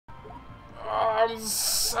I'm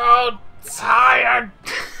so tired.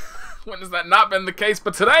 When has that not been the case?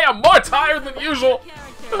 But today I'm more tired than usual.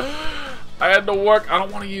 I had to work. I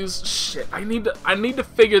don't want to use shit. I need to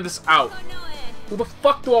figure this out. Who the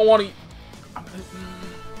fuck do I want to?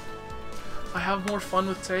 I have more fun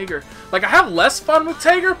with Tager. Like, I have less fun with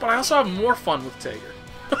Tager, but I also have more fun with Tager.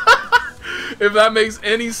 If that makes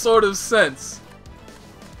any sort of sense.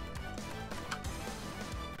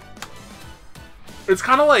 It's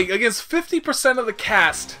kind of like, against 50% of the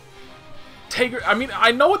cast, Tager, I mean,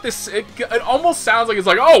 I know what this, it almost sounds like it's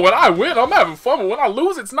like, oh, when I win, I'm having fun, but when I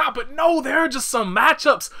lose, it's not. But no, there are just some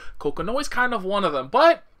matchups. Kokonoe's kind of one of them.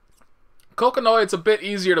 But Kokonoe, it's a bit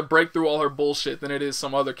easier to break through all her bullshit than it is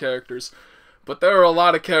some other characters. But there are a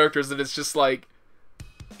lot of characters that it's just like,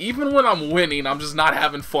 even when I'm winning, I'm just not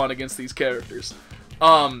having fun against these characters.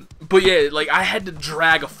 But yeah, like, I had to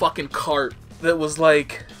drag a fucking cart that was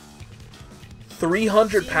like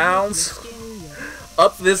 300 pounds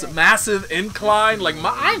up this massive incline. Like,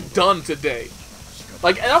 I'm done today.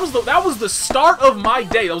 Like, that was the start of my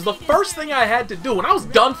day. That was the first thing I had to do, and I was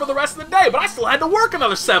done for the rest of the day, but I still had to work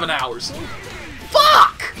another 7 hours.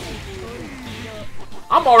 Fuck!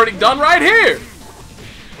 I'm already done right here.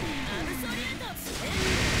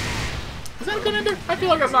 Is that a good ender? I feel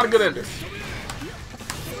like that's not a good ender.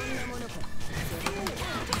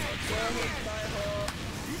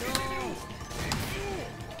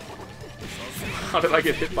 How did I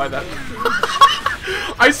get hit by that?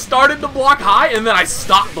 I started to block high, and then I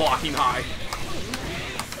stopped blocking high.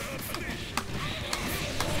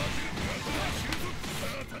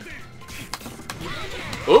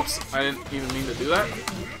 Oops, I didn't even mean to do that.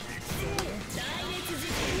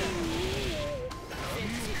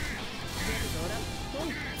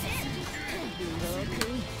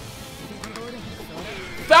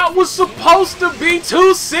 That was supposed to be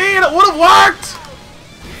 2C, and it would have worked!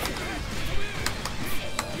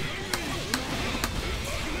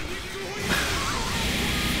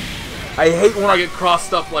 I hate when I get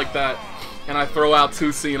crossed up like that, and I throw out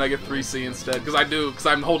 2C and I get 3C instead, because I do, because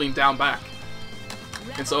I'm holding down back.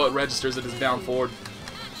 And so it registers it as down forward.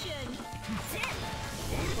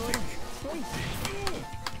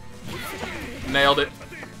 Nailed it.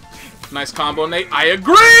 Nice combo, Nate. I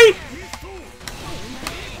agree!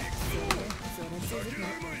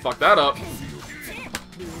 Fuck that up.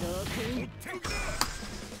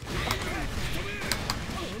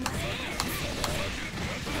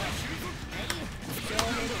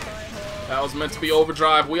 That was meant to be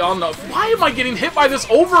overdrive. We all know. Why am I getting hit by this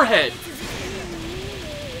overhead?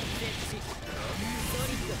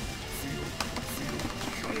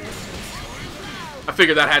 I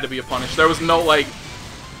figured that had to be a punish. There was no, like...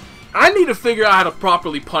 I need to figure out how to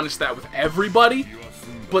properly punish that with everybody.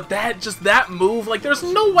 But that move, like, there's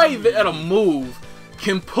no way that a move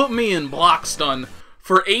can put me in block stun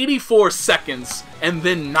for 84 seconds and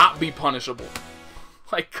then not be punishable.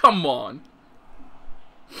 Like, come on.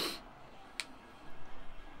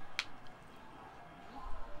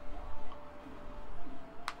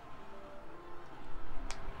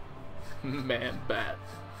 Man, bat.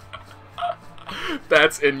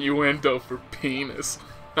 That's innuendo for penis.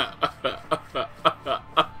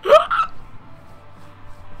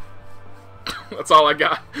 That's all I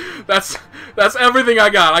got. That's everything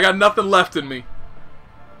I got. I got nothing left in me.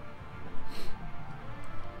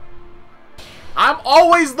 I'm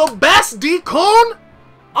always the best, D-Kun!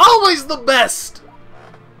 Always the best!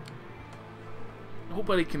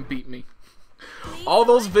 Nobody can beat me. All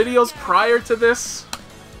those videos prior to this,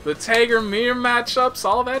 the Tager Mir matchups,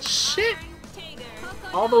 all that shit,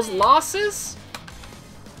 all those losses,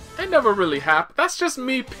 they never really happened. That's just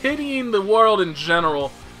me pitying the world in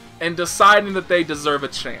general and deciding that they deserve a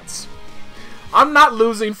chance. I'm not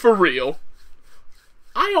losing for real.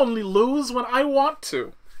 I only lose when I want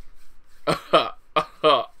to. Fuck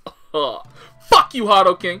you,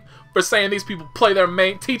 Hado King, for saying these people play their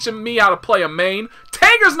main, teaching me how to play a main.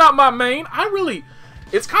 Tager's not my main.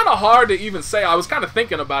 It's kind of hard to even say. I was kind of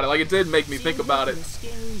thinking about it. Like, it did make me think about it.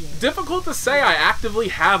 Difficult to say I actively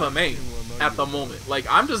have a main at the moment. Like,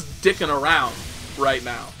 I'm just dicking around right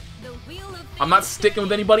now. I'm not sticking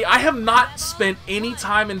with anybody. I have not spent any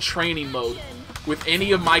time in training mode with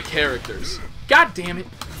any of my characters. God damn it.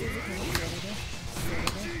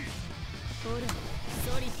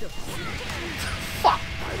 Fuck.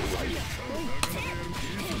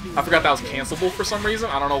 I forgot that was cancelable for some reason.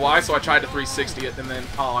 I don't know why, so I tried to 360 it, and then,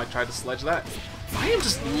 oh, I tried to sledge that. I am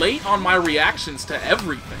just late on my reactions to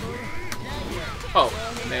everything. Oh,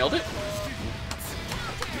 nailed it.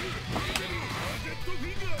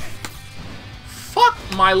 Fuck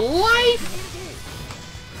my life!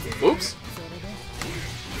 Oops.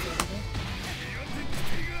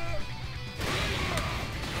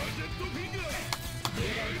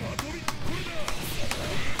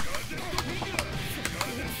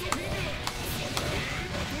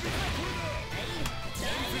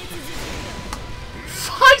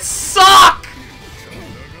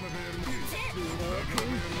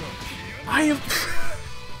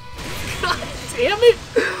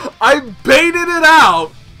 it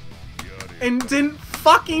out and didn't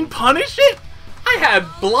fucking punish it? I had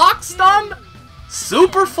block stun,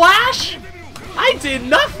 super flash. I did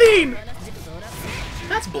nothing.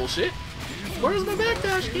 That's bullshit. Where's my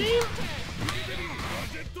backdash, game?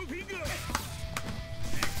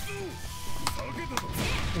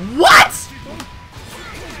 What?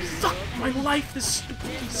 Suck my life, this stupid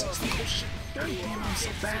bullshit. God damn, I'm so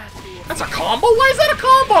bad. That's a combo? Why is that a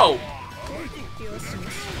combo?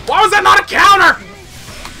 Why was that not a counter?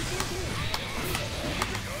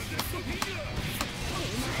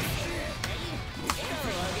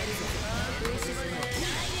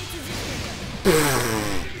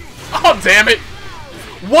 Oh, damn it.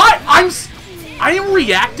 What? I am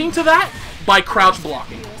reacting to that by crouch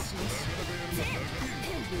blocking.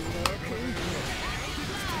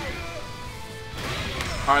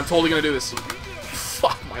 Alright, I'm totally gonna do this.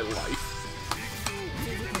 Fuck my life.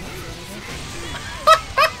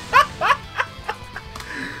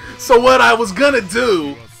 So what I was gonna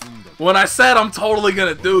do, when I said I'm totally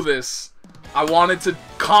gonna do this, I wanted to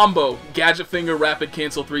combo Gadget Finger Rapid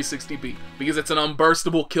Cancel 360B because it's an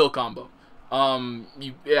unburstable kill combo.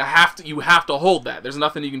 You have to hold that. There's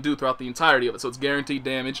nothing you can do throughout the entirety of it, so it's guaranteed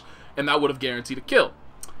damage, and that would have guaranteed a kill.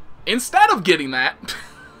 Instead of getting that,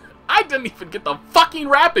 I didn't even get the fucking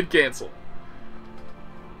Rapid Cancel.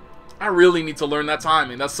 I really need to learn that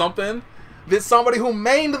timing. That's something that somebody who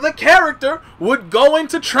mained the character would go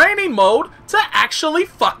into training mode to actually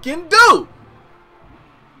fucking do.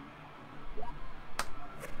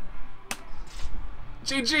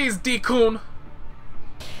 GG's, D-Kun.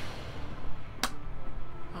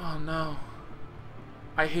 Oh no.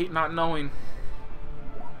 I hate not knowing.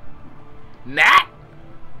 Nat?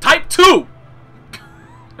 Type 2!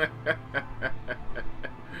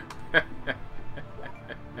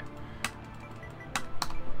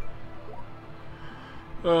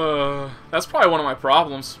 That's probably one of my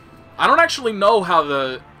problems. I don't actually know how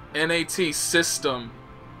the NAT system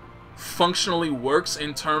functionally works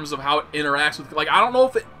in terms of how it interacts with, like, I don't know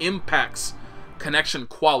if it impacts connection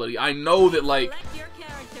quality. I know that, like,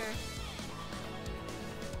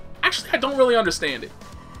 actually I don't really understand it,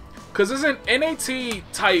 because isn't NAT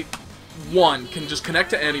type 1 can just connect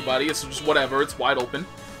to anybody, it's just whatever, it's wide open.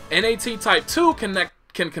 NAT type 2 can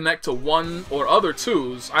connect to one or other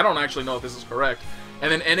 2s. I don't actually know if this is correct.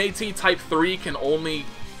 And then NAT type 3 can only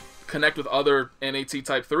connect with other NAT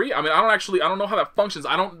type 3. I mean, I don't know how that functions.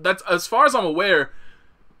 That's, as far as I'm aware,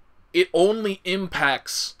 it only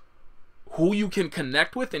impacts who you can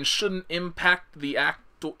connect with and shouldn't impact the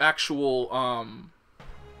actual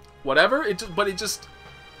whatever.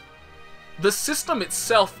 The system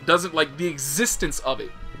itself doesn't, like, the existence of it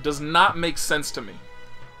does not make sense to me.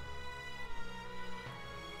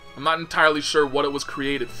 I'm not entirely sure what it was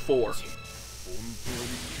created for.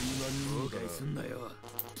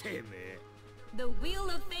 The wheel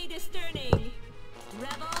of fate is turning.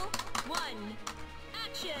 Rebel 1,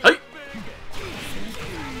 action. Hey.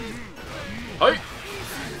 Hey.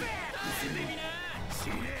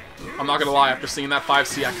 I'm not gonna lie, after seeing that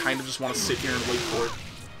 5C, I kind of just want to sit here and wait for it.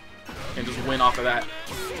 And just win off of that.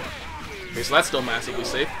 Okay, so that's still massively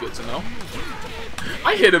safe. Good to know.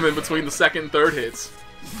 I hit him in between the second and third hits.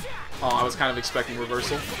 Oh, I was kind of expecting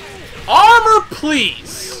reversal. Armor,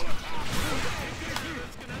 please!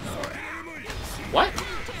 What?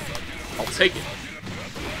 I'll take it.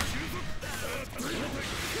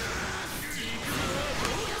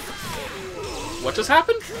 What just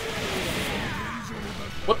happened?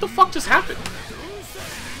 What the fuck just happened?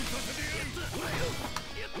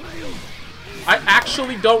 I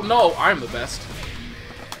actually don't know. I'm the best.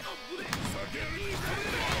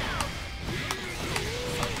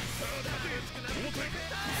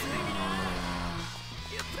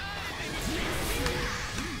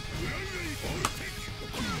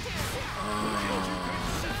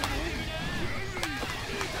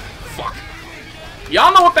 Fuck.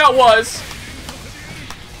 Y'all know what that was.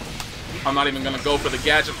 I'm not even gonna go for the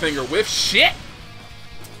gadget finger whiff. Shit!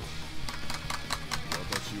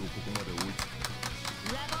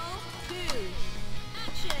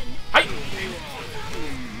 Hi!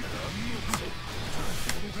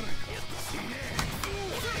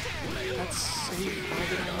 That's safe.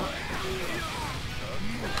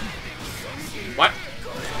 What?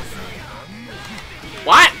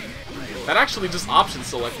 What? That actually just option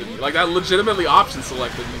selected me. Like, that legitimately option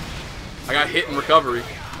selected me. I got hit in recovery.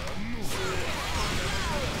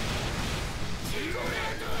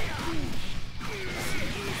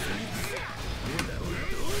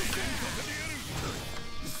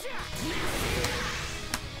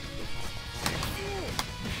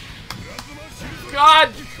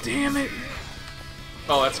 God damn it.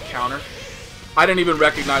 Oh, that's a counter. I didn't even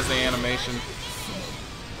recognize the animation.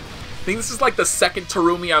 I think this is like the second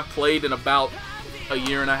Terumi I've played in about a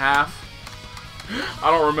year and a half. I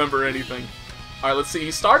don't remember anything. Alright, let's see.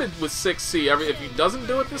 He started with 6C. If he doesn't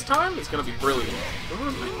do it this time, it's going to be brilliant.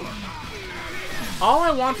 All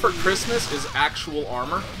I want for Christmas is actual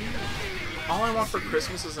armor. All I want for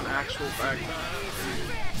Christmas is an actual bag.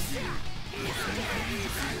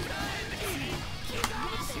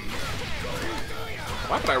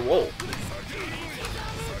 Why did I roll?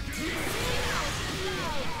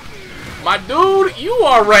 My dude, you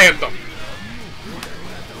are random.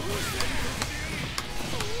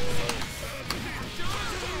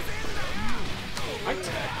 I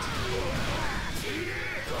tagged.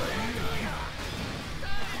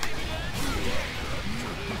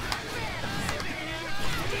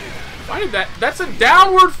 Why did that? That's a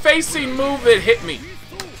downward facing move that hit me.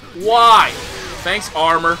 Why? Thanks,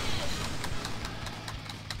 armor.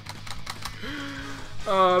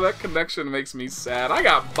 That connection makes me sad. I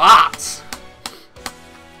got bots.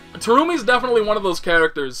 Terumi's definitely one of those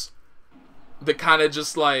characters that kind of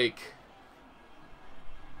just like...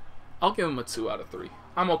 I'll give him a 2 out of 3.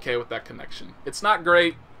 I'm okay with that connection. It's not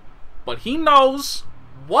great, but he knows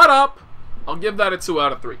what up. I'll give that a 2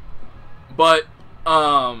 out of 3. But,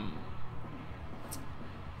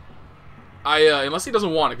 unless he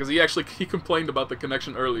doesn't want it, because he complained about the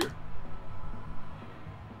connection earlier.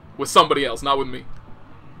 With somebody else, not with me.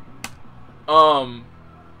 But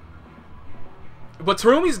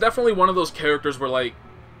Terumi's definitely one of those characters where, like,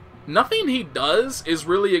 nothing he does is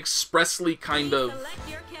really expressly kind of...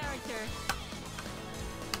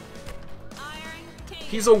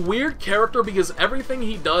 He's a weird character because everything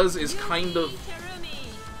he does is kind of...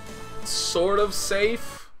 sort of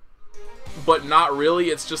safe, but not really.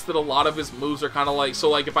 It's just that a lot of his moves are kind of like... So,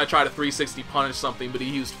 like, if I try to 360 punish something, but he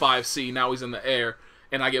used 5C, now he's in the air,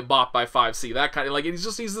 and I get bopped by 5C. That kind of... Like, he's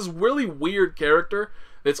this really weird character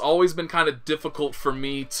that's always been kind of difficult for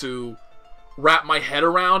me to wrap my head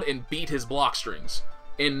around and beat his block strings.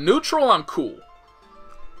 In neutral, I'm cool.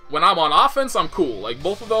 When I'm on offense, I'm cool. Like,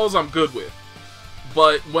 both of those I'm good with.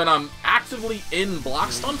 But when I'm actively in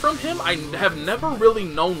block stun from him, I have never really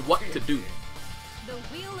known what to do. The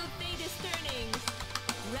wheel of fate is turning.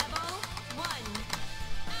 Rebel 1.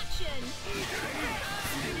 Action.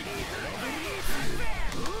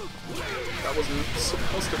 That was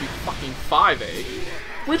supposed to be fucking 5A,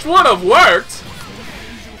 which would have worked.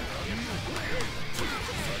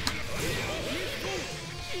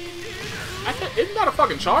 Isn't that a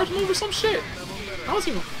fucking charge move or some shit? How is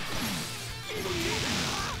he...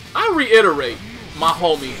 I reiterate, my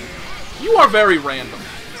homie, you are very random.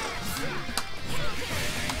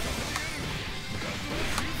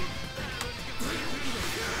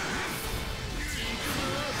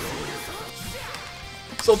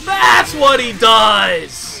 So that's what he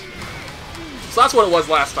does! So that's what it was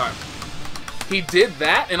last time. He did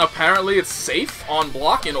that, and apparently it's safe on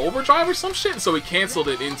block in overdrive or some shit, and so he canceled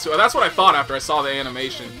it into... That's what I thought after I saw the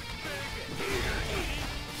animation.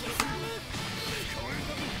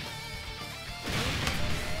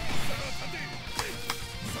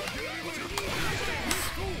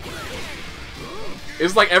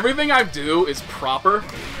 It's like everything I do is proper.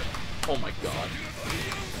 Oh my god.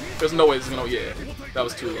 There's no way this is gonna... Yeah, that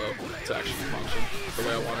was too low to actually function the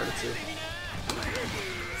way I wanted it to.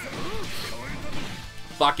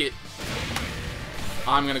 Fuck it.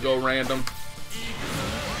 I'm gonna go random.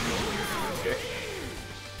 Okay.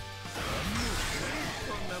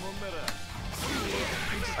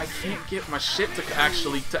 I can't get my shit to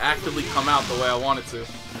actively come out the way I want it to.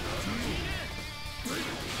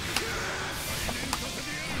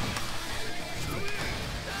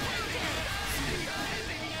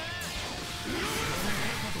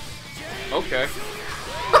 Okay.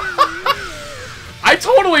 I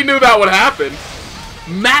totally knew that would happen.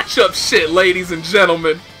 Matchup shit, ladies and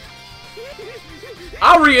gentlemen.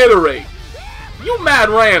 I'll reiterate. You mad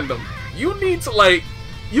random. You need to, like...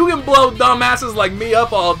 You can blow dumbasses like me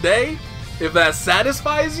up all day if that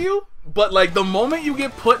satisfies you. But, like, the moment you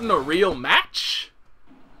get put in a real match...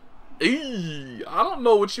 I don't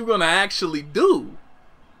know what you're gonna actually do.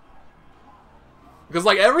 Because,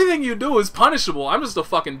 like, everything you do is punishable. I'm just a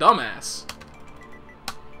fucking dumbass.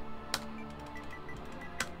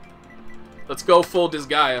 Let's go full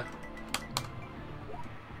Disgaea.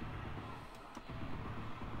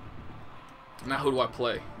 Now who do I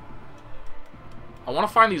play? I want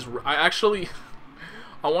to find these... I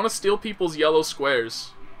want to steal people's yellow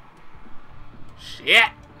squares.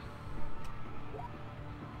 Shit!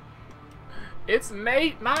 It's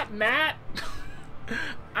Nate, not Nat.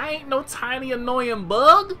 I ain't no tiny annoying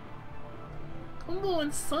bug. Come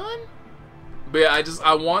on, son. But yeah,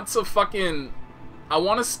 I want to fucking... I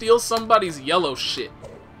want to steal somebody's yellow shit.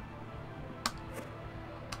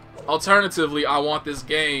 Alternatively, I want this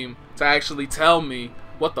game to actually tell me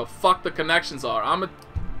what the fuck the connections are. I'm gonna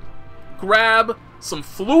grab some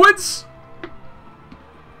fluids.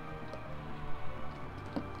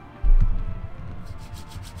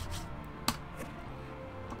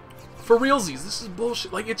 For realsies, this is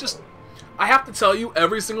bullshit. Like, it just... I have to tell you,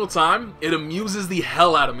 every single time, it amuses the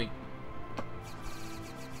hell out of me.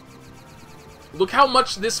 Look how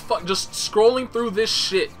much this just scrolling through this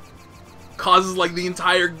shit causes, like, the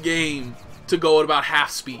entire game to go at about half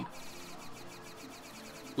speed.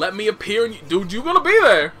 Let me appear in you. Dude, you gonna be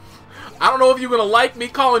there. I don't know if you're gonna like me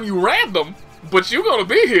calling you random, but you gonna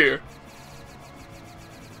be here.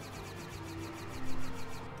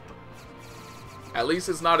 At least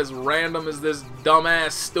it's not as random as this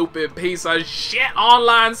dumbass, stupid piece of shit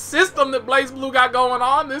online system that BlazBlue got going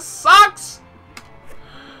on. This sucks.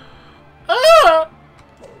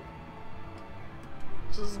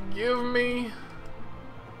 Just give me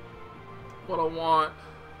what I want.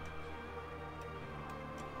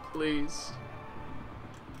 Please.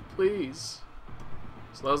 Please.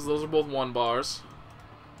 So those are both 1 bars.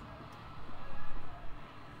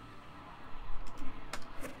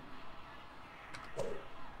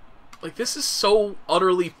 Like, this is so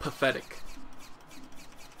utterly pathetic.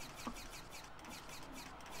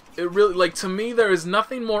 It really, like, to me, there is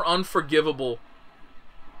nothing more unforgivable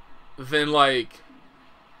than, like,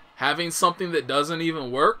 having something that doesn't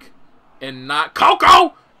even work and not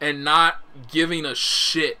Coco and not giving a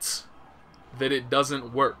shit that it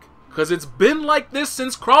doesn't work. Because it's been like this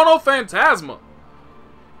since Chrono Phantasma.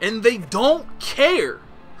 And they don't care.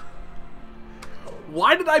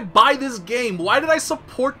 Why did I buy this game? Why did I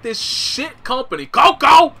support this shit company?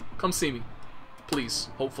 Coco! Come see me. Please.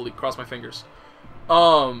 Hopefully. Cross my fingers.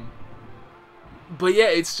 But yeah,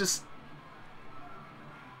 it's just...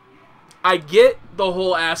 I get the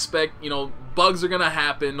whole aspect, you know, bugs are gonna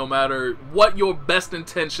happen no matter what your best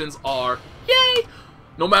intentions are. Yay!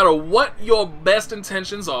 No matter what your best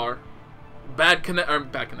intentions are, bad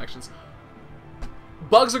connections.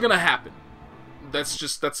 Bugs are gonna happen. That's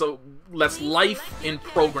life in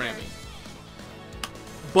programming.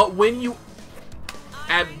 But when you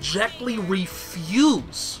abjectly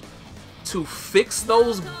refuse to fix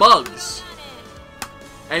those bugs,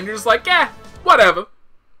 and you're just like, yeah, whatever,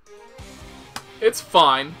 it's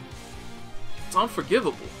fine, it's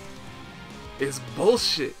unforgivable. It's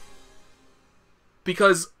bullshit.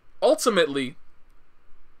 Because ultimately,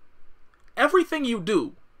 everything you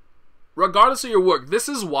do, regardless of your work, this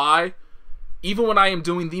is why, even when I am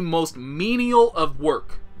doing the most menial of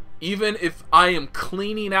work, even if I am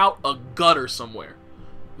cleaning out a gutter somewhere,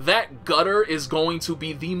 that gutter is going to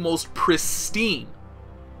be the most pristine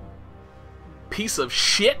piece of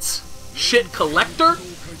shit collector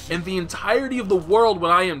in the entirety of the world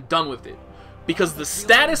when I am done with it. Because the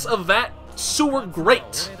status of that sewer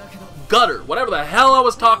grate, gutter, whatever the hell I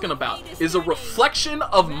was talking about, is a reflection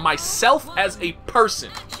of myself as a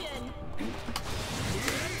person.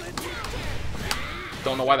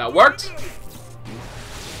 Don't know why that worked.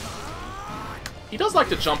 He does like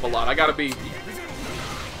to jump a lot. I gotta be...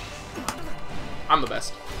 I'm the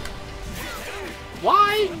best.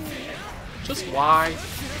 Why? Just why?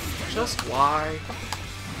 Just why?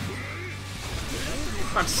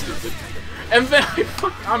 I'm stupid. And then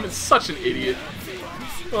I'm such an idiot.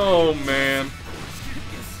 Oh, man.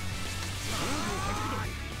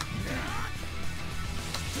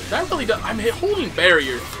 That really does... I'm holding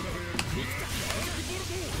barrier.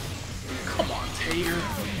 Come on, Tater.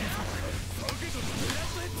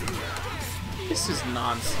 This is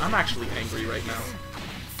nonsense. I'm actually angry right now.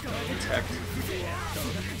 Protect.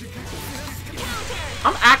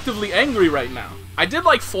 I'm actively angry right now. I did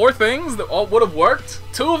like 4 things that all would have worked.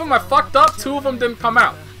 2 of them I fucked up, 2 of them didn't come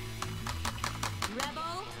out.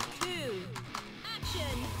 Rebel 2, action.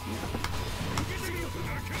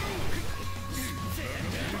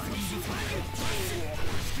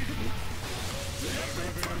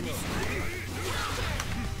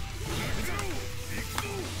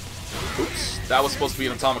 Oops, that was supposed to be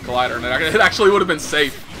an atomic collider, and it actually would have been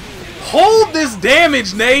safe. Hold this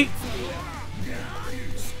damage, Nate!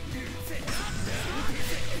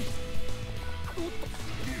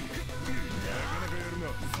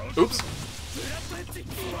 Oops.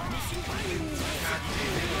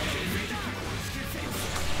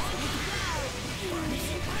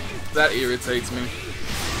 That irritates me.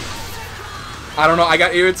 I don't know, I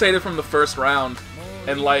got irritated from the first round.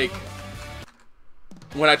 And like,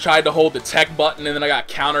 when I tried to hold the tech button and then I got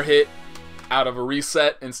counter hit. out of a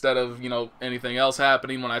reset instead of, you know, anything else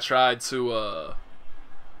happening. When I tried to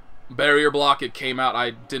barrier block, it came out.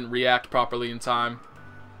 I didn't react properly in time.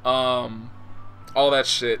 All that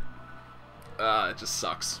shit. It just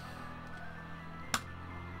sucks.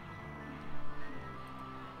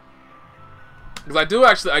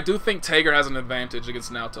 Because I do think Tager has an advantage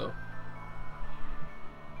against Naoto.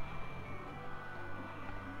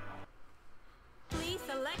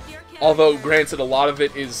 Although, granted, a lot of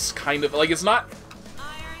it is kind of like, it's not.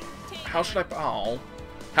 How should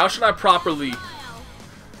I properly?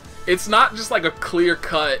 It's not just like a clear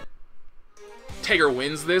cut. Tager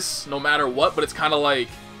wins this no matter what, but it's kind of like,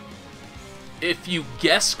 if you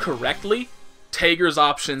guess correctly, Tager's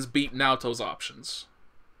options beat Naoto's options.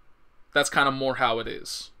 That's kind of more how it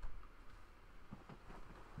is.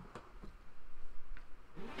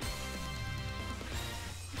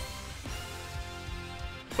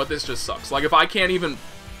 But this just sucks. Like, if I can't even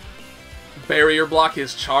barrier block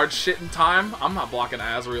his charge shit in time, I'm not blocking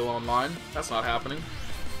Azrael online. That's not happening.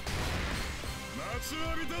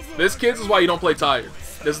 This, kids, is why you don't play tired.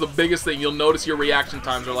 This is the biggest thing. You'll notice your reaction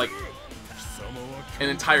times are like an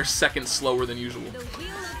entire second slower than usual.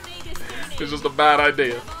 It's just a bad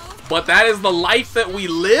idea. But that is the life that we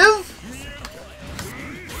live?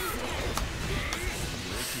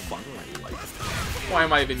 Fuck my life. Why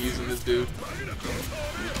am I even using this dude?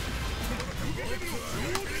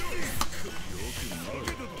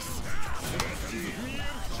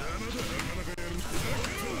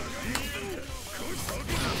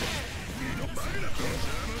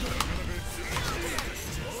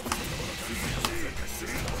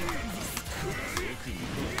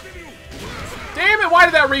 Damn it, why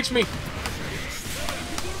did that reach me?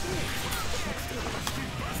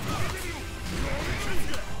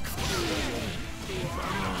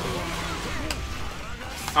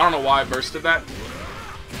 I don't know why I bursted that.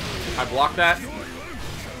 I blocked that.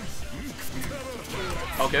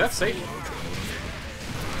 Okay, that's safe.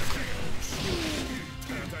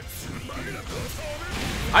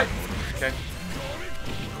 Okay.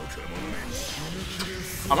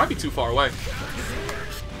 I might be too far away.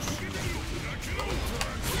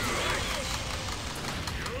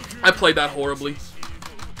 I played that horribly.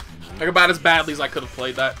 Like, about as badly as I could have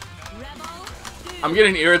played that. I'm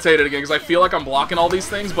getting irritated again because I feel like I'm blocking all these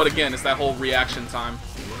things, but again, it's that whole reaction time.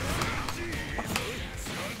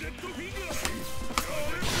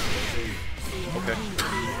 Okay.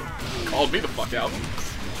 Called me the fuck out.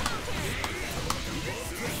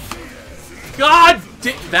 God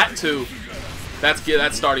damn, that too. That's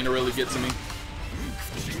starting to really get to me.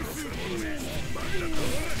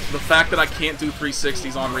 The fact that I can't do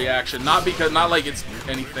 360s on reaction, not like it's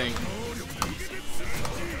anything.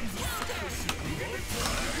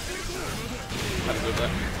 I deserve that.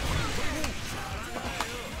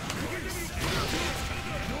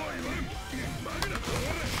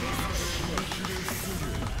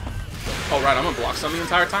 Oh right, I'm gonna block some the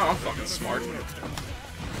entire time. I'm fucking smart.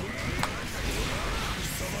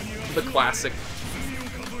 The classic.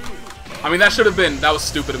 I mean, that was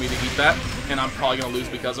stupid of me to eat that, and I'm probably gonna lose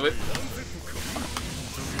because of it.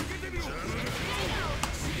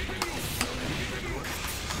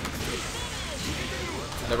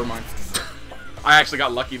 Never mind. I actually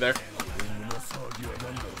got lucky there.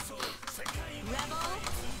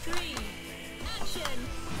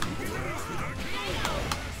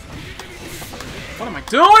 What am I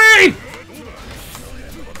doing?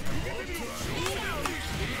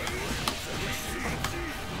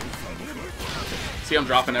 See, I'm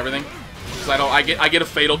dropping everything because I get a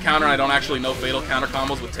fatal counter. And I don't actually know fatal counter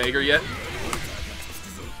combos with Tager yet.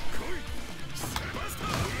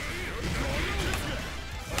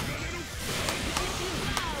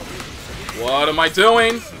 What am I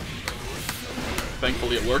doing?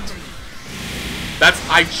 Thankfully, it worked.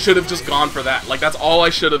 I should have just gone for that. Like, that's all I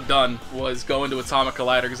should have done was go into Atomic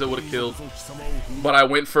Collider because it would have killed. But I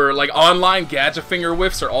went for, like, online gadget finger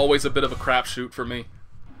whiffs are always a bit of a crapshoot for me.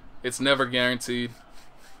 It's never guaranteed.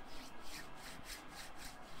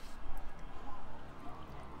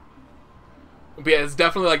 But yeah, it's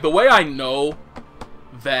definitely, like, the way I know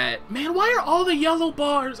that... Man, why are all the yellow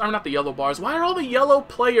bars... Or not the yellow bars. Why are all the yellow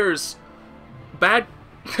players bad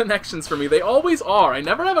connections for me? They always are. I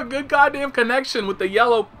never have a good goddamn connection with the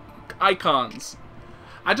yellow icons.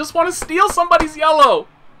 I just want to steal somebody's yellow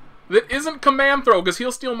that isn't command throw, because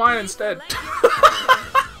he'll steal mine instead.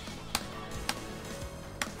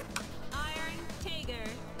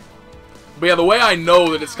 But yeah, the way I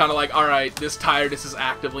know that it's kind of like, alright, this tiredness is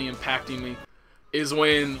actively impacting me, is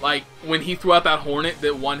when, like, when he threw out that Hornet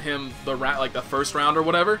that won him the like the first round or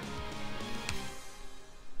whatever.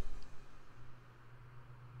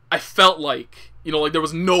 I felt like, you know, like there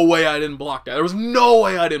was no way I didn't block that. There was no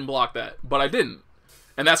way I didn't block that, but I didn't.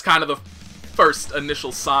 And that's kind of the first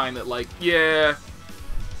initial sign that, like, yeah,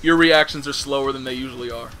 your reactions are slower than they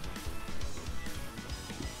usually are.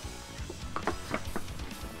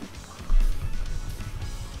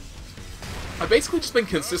 I've basically just been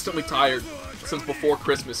consistently tired since before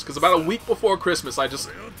Christmas, because about a week before Christmas, I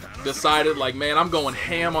just decided, like, man, I'm going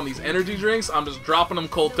ham on these energy drinks. I'm just dropping them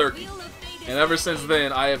cold turkey. And ever since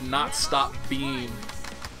then, I have not stopped being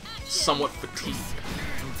somewhat fatigued.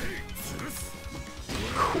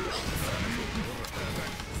 Cool.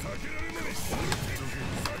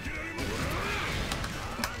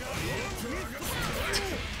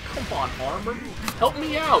 Come on, armor. Help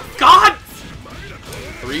me out. God!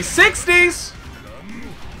 360s!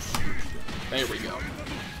 There we go.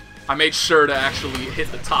 I made sure to actually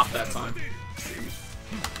hit the top that time.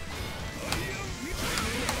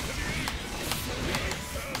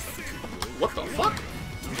 What the fuck?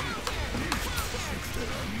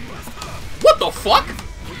 What the fuck?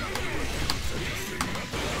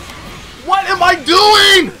 What am I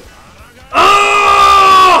doing?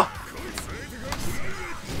 Ah!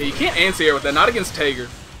 Yeah, you can't anti-air with that. Not against Tager.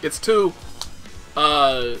 It's too...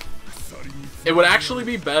 it would actually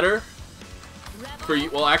be better for you.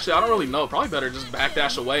 Well, actually, I don't really know. Probably better just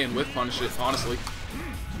backdash away and whiff punish it, honestly.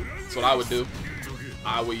 That's what I would do.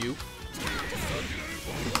 I were you.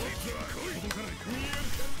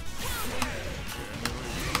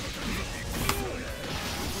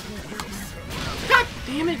 God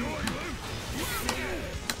damn it!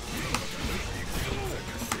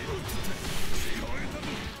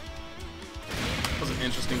 That was an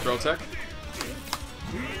interesting throw tech.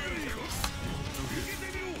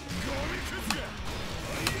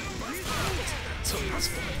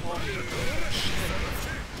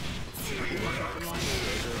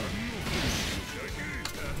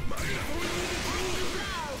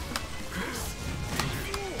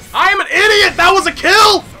 I am an idiot! That was a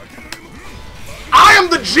kill! I am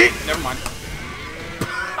the G. Never mind.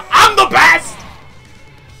 I'm the best!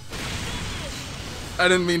 I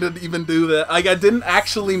didn't mean to even do that. Like, I didn't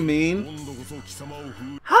actually mean...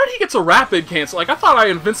 How did he get to rapid cancel? Like, I thought I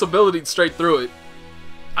invincibility'd straight through it.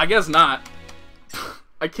 I guess not.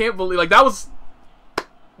 I can't believe... Like, that was...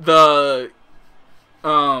 The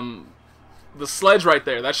sledge right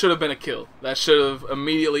there. That should have been a kill. That should have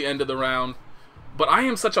immediately ended the round. But I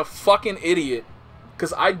am such a fucking idiot.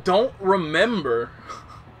 Because I don't remember...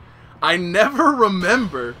 I never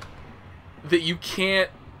remember that you can't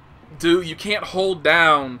hold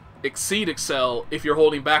down Exceed Excel if you're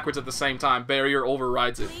holding backwards at the same time. Barrier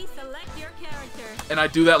overrides it. Please select your character. And I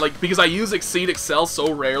do that, like, because I use Exceed Excel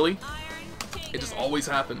so rarely. It just always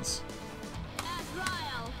happens.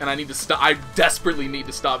 And I need to stop. I desperately need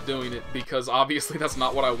to stop doing it because obviously that's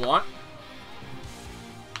not what I want.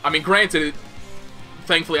 I mean, granted,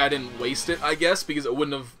 thankfully I didn't waste it, I guess, because it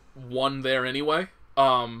wouldn't have won there anyway.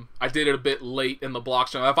 I did it a bit late in the block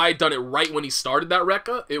channel. If I had done it right when he started that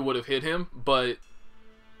Rekka, it would have hit him, but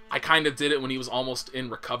I kind of did it when he was almost in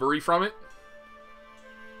recovery from it.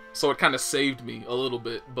 So it kind of saved me a little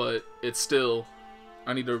bit, but it's still...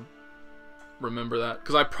 I need to remember that.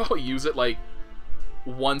 Because I probably use it, like,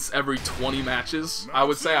 once every 20 matches, I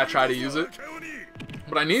would say I try to use it.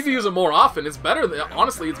 But I need to use it more often. It's better than...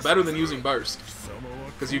 Honestly, it's better than using Burst.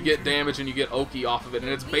 Because you get damage and you get Oki off of it.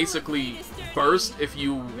 And it's basically Burst if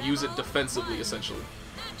you use it defensively, essentially.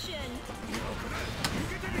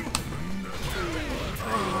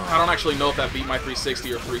 I don't actually know if that beat my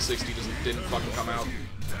 360 or 360 just didn't fucking come out.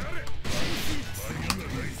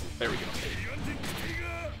 There we go.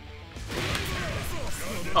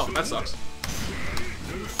 Oh, that sucks.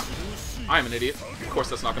 I'm an idiot. Of course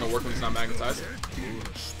that's not going to work when he's not magnetized.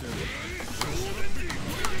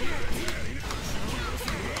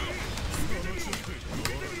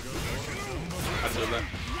 I deserve that.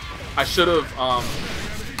 I should have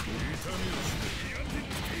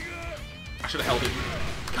held it.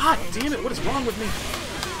 God damn it, what is wrong with me?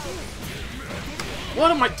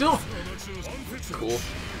 What am I doing? Cool.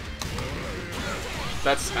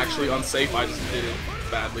 That's actually unsafe, I just did it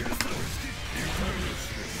badly.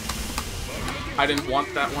 I didn't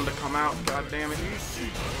want that one to come out, god damn it.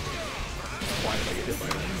 Why did I get hit by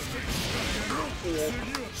that?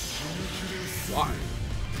 Why?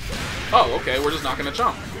 Oh, okay, we're just not gonna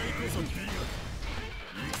jump.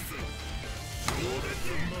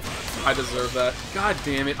 I deserve that. God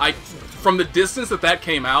damn it. From the distance that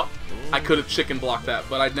came out, I could have chicken blocked that,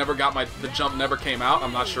 but I never got the jump never came out.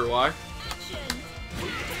 I'm not sure why.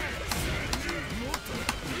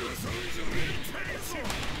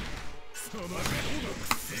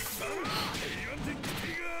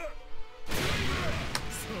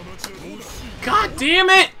 God damn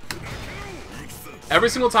it! Every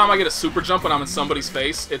single time I get a super jump when I'm in somebody's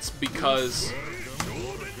face, it's because...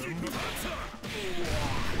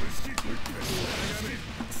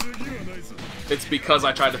 It's because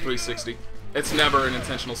I tried to 360. It's never an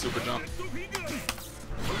intentional super jump.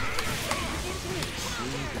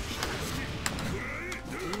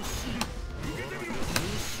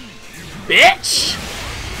 Bitch!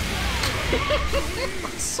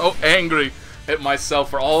 I'm so angry at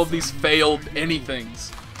myself for all of these failed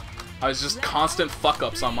anythings. I was just constant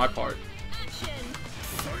fuck-ups on my part.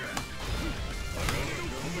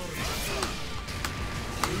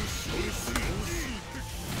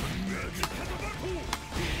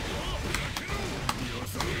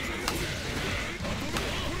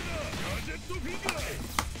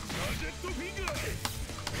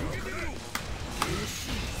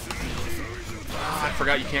 Ah, I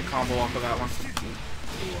forgot you can't combo off of that one.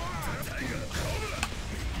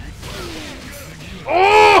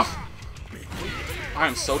 Oh! I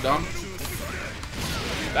am so dumb.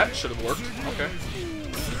 That should have worked. Okay.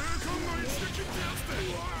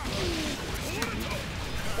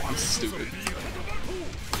 Oh, I'm stupid.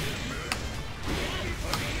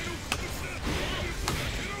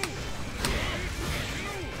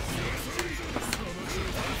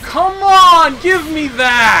 Come on! Give me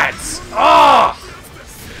that! Ugh!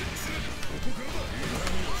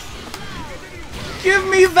 Give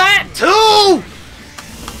me that too!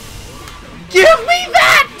 Give me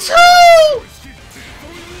that too!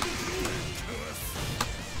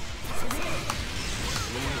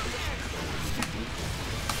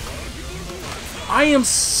 I am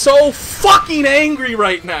so fucking angry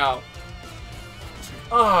right now.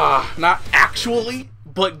 Not actually,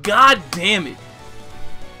 but god damn it.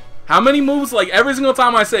 How many moves, like every single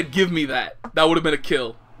time I said give me that, that would have been a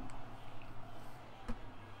kill.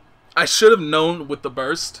 I should have known with the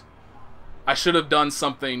burst. I should have done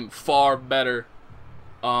something far better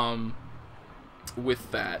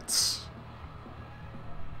with that.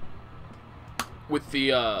 With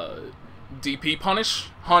the DP punish,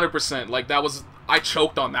 100%. Like that was, I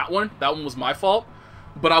choked on that one. That one was my fault.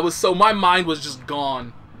 But I was so, my mind was just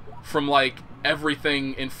gone from like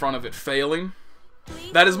everything in front of it failing.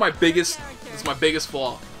 That is my biggest, it's my biggest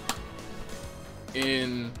flaw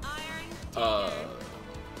in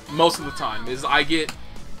most of the time, is I get,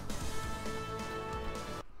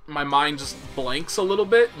 my mind just blanks a little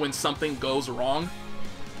bit when something goes wrong,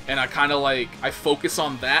 and I kind of like, I focus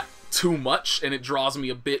on that too much, and it draws me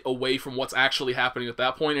a bit away from what's actually happening at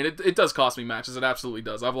that point, and it does cost me matches. It absolutely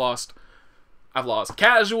does. I've lost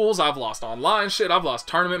casuals, I've lost online shit, I've lost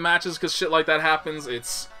tournament matches because shit like that happens.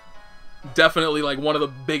 It's definitely like one of the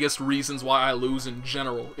biggest reasons why I lose in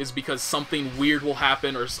general, is because something weird will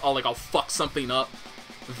happen, or I'll fuck something up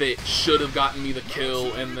that should have gotten me the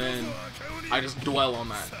kill, and then I just dwell on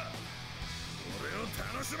that.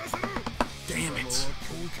 Damn it.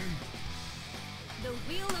 The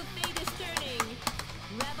wheel of fate is turning.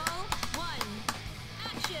 Rebel 1.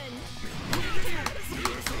 Action.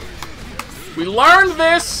 We learned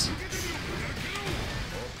this!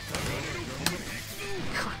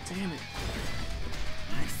 God damn it.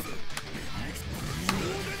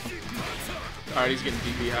 Alright, he's getting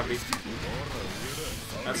DP happy.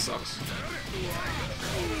 That sucks.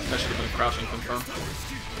 That should have been a crouching confirm.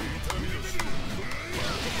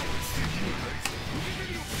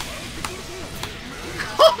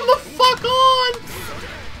 Come the fuck on!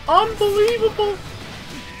 Unbelievable!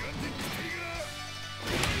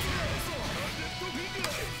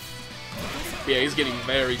 Yeah, he's getting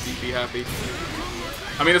very DP happy.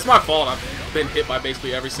 I mean, it's my fault. I've been hit by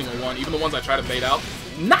basically every single one, even the ones I try to bait out.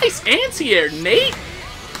 Nice anti-air, Nate!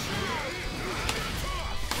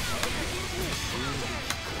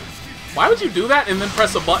 Why would you do that and then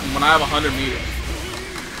press a button when I have 100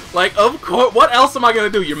 meters? Like, of course, what else am I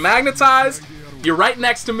going to do? You're magnetized, you're right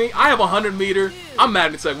next to me, I have 100 meter, I'm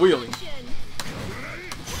magnetized wheeling.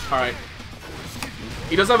 Alright.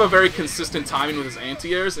 He does have a very consistent timing with his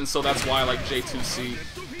anti-airs, and so that's why I like J2C.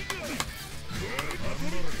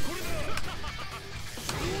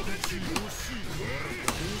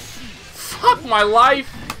 Fuck my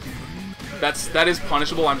life! That is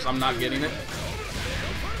punishable, I'm not getting it.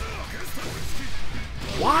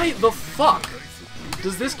 Why the fuck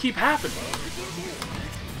does this keep happening?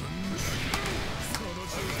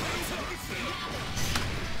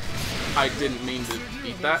 I didn't mean to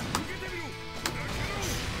eat that.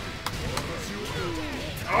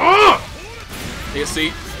 Ugh! You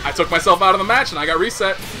see, I took myself out of the match and I got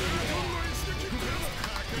reset.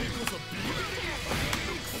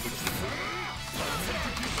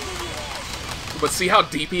 But see how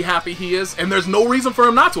deepy happy he is? And there's no reason for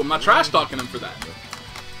him not to. I'm not trash talking him for that.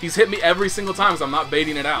 He's hit me every single time because I'm not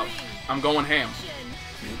baiting it out. I'm going ham.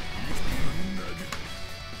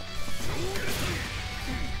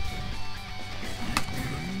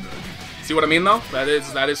 See what I mean though? That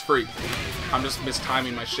is free. I'm just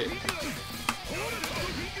mistiming my shit.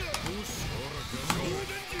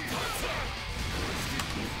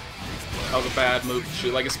 That was a bad move to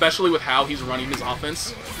shoot. Like, especially with how he's running his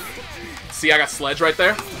offense. See, I got Sledge right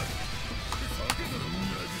there.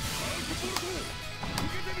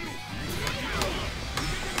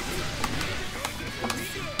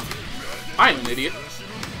 I am an idiot.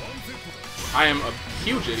 I am a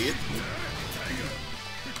huge idiot.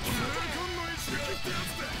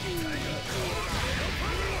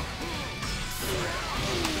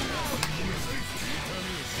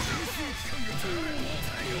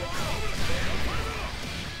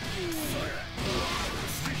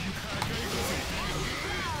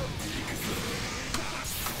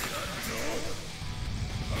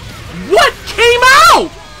 What came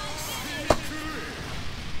out?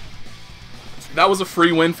 That was a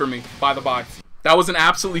free win for me, by the by. That was an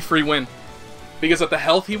absolutely free win. Because at the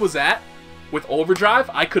health he was at, with Overdrive,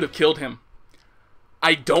 I could have killed him.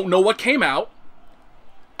 I don't know what came out.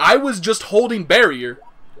 I was just holding barrier.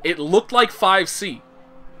 It looked like 5C.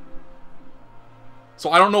 So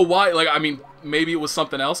I don't know why, like, I mean, maybe it was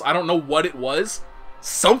something else. I don't know what it was.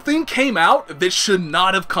 Something came out that should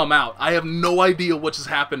not have come out. I have no idea what just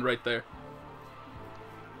happened right there.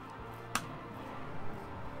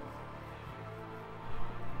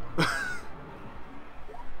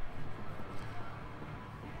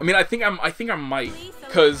 I mean, I think I might,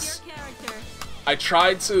 because I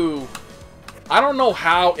tried to. I don't know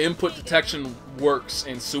how input detection works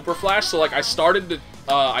in Super Flash. So like, I started to.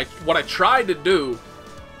 What I tried to do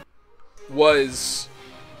was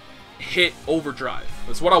hit Overdrive.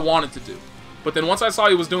 That's what I wanted to do. But then once I saw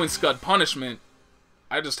he was doing Scud Punishment,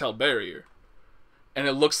 I just held barrier, and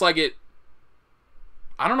it looks like it.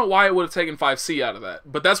 I don't know why it would have taken 5C out of that,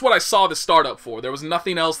 but that's what I saw the startup for. There was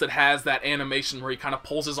nothing else that has that animation where he kind of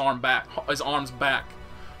pulls his arms back,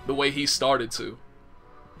 the way he started to.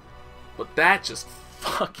 But that just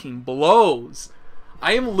fucking blows.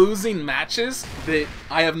 I am losing matches that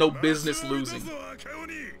I have no business losing,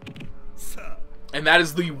 and that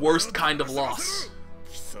is the worst kind of loss.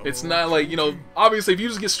 It's not like, you know, obviously if you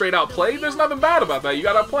just get straight out played, there's nothing bad about that. You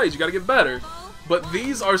gotta play, you gotta get better. But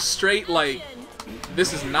these are straight like.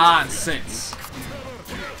 This is nonsense.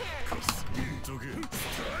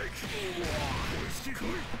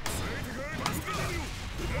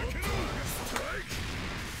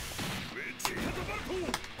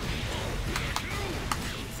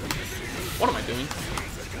 What am I doing?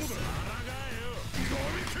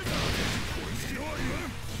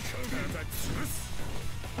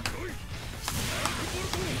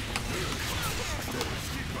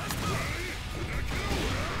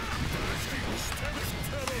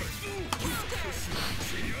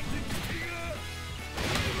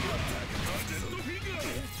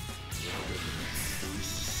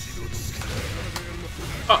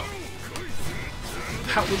 Oh.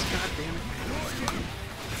 That was goddamn it.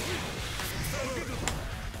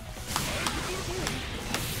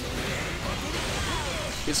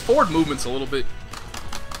 His forward movement's a little bit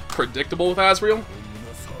predictable with Asriel.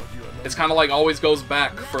 It's kind of like always goes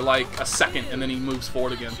back for like a second and then he moves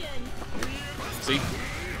forward again. See?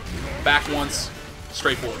 Back once,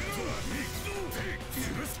 straight forward.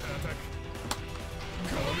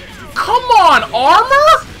 Come on,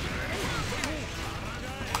 armor!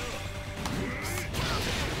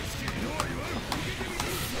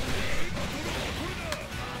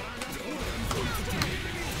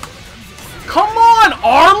 Come on,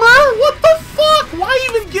 armor? What the fuck? Why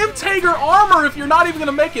even give Tager armor if you're not even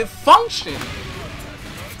gonna make it function?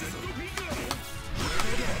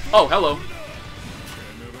 Oh, hello.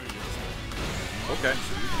 Okay.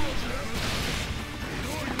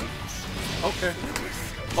 Okay.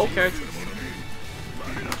 Okay.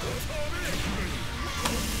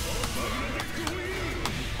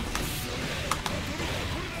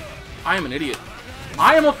 I am an idiot.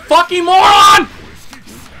 I am a fucking moron!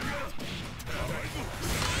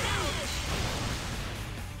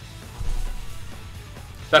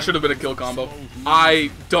 That should have been a kill combo. I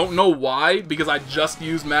don't know why, because I just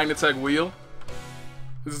used Magnetech Wheel.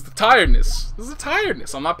 This is the tiredness. This is the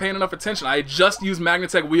tiredness. I'm not paying enough attention. I just used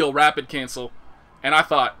Magnetech Wheel Rapid Cancel, and I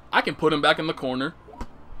thought, I can put him back in the corner,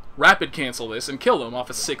 Rapid Cancel this, and kill him off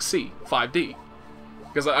of 6C, 5D.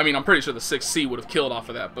 Because, I mean, I'm pretty sure the 6C would have killed off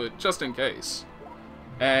of that, but just in case.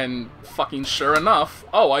 And fucking sure enough,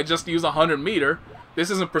 oh, I just used 100 meter. This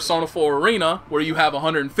isn't Persona 4 Arena, where you have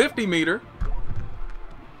 150 meter.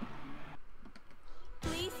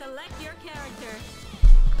 Please select your character.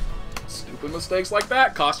 Stupid mistakes like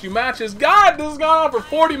that cost you matches. God, this has gone on for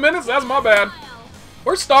 40 minutes. That's my bad.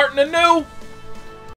 We're starting anew.